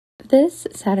This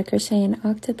is how to crochet an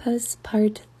octopus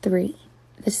part 3.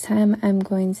 This time I'm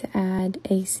going to add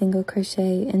a single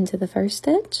crochet into the first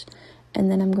stitch,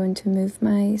 and then I'm going to move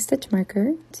my stitch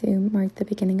marker to mark the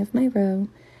beginning of my row,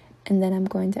 and then I'm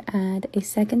going to add a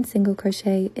second single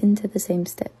crochet into the same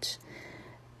stitch.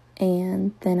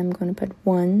 And then I'm going to put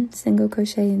one single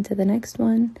crochet into the next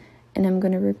one, and I'm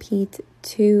going to repeat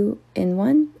 2 in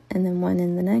one and then 1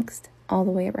 in the next, all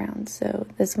the way around. So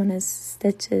this one is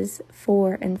stitches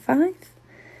 4 and 5,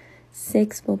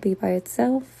 6 will be by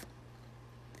itself,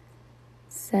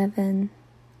 7,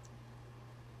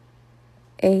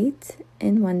 8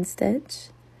 in one stitch,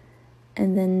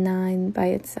 and then 9 by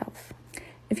itself.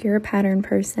 If you're a pattern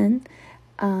person,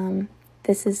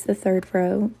 this is the third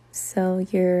row, so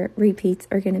your repeats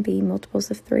are going to be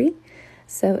multiples of 3.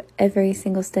 So every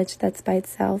single stitch that's by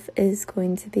itself is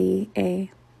going to be a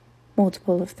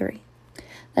multiple of 3.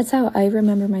 That's how I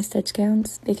remember my stitch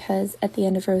counts, because at the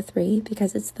end of row 3,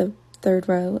 because it's the third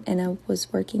row and I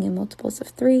was working in multiples of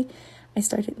 3, I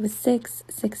started with 6.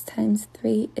 6 times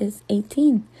 3 is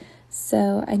 18.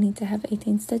 So I need to have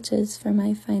 18 stitches for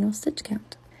my final stitch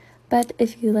count. But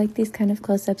if you like these kind of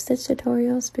close-up stitch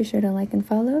tutorials, be sure to like and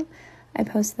follow. I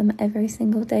post them every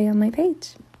single day on my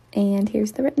page. And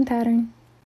here's the written pattern.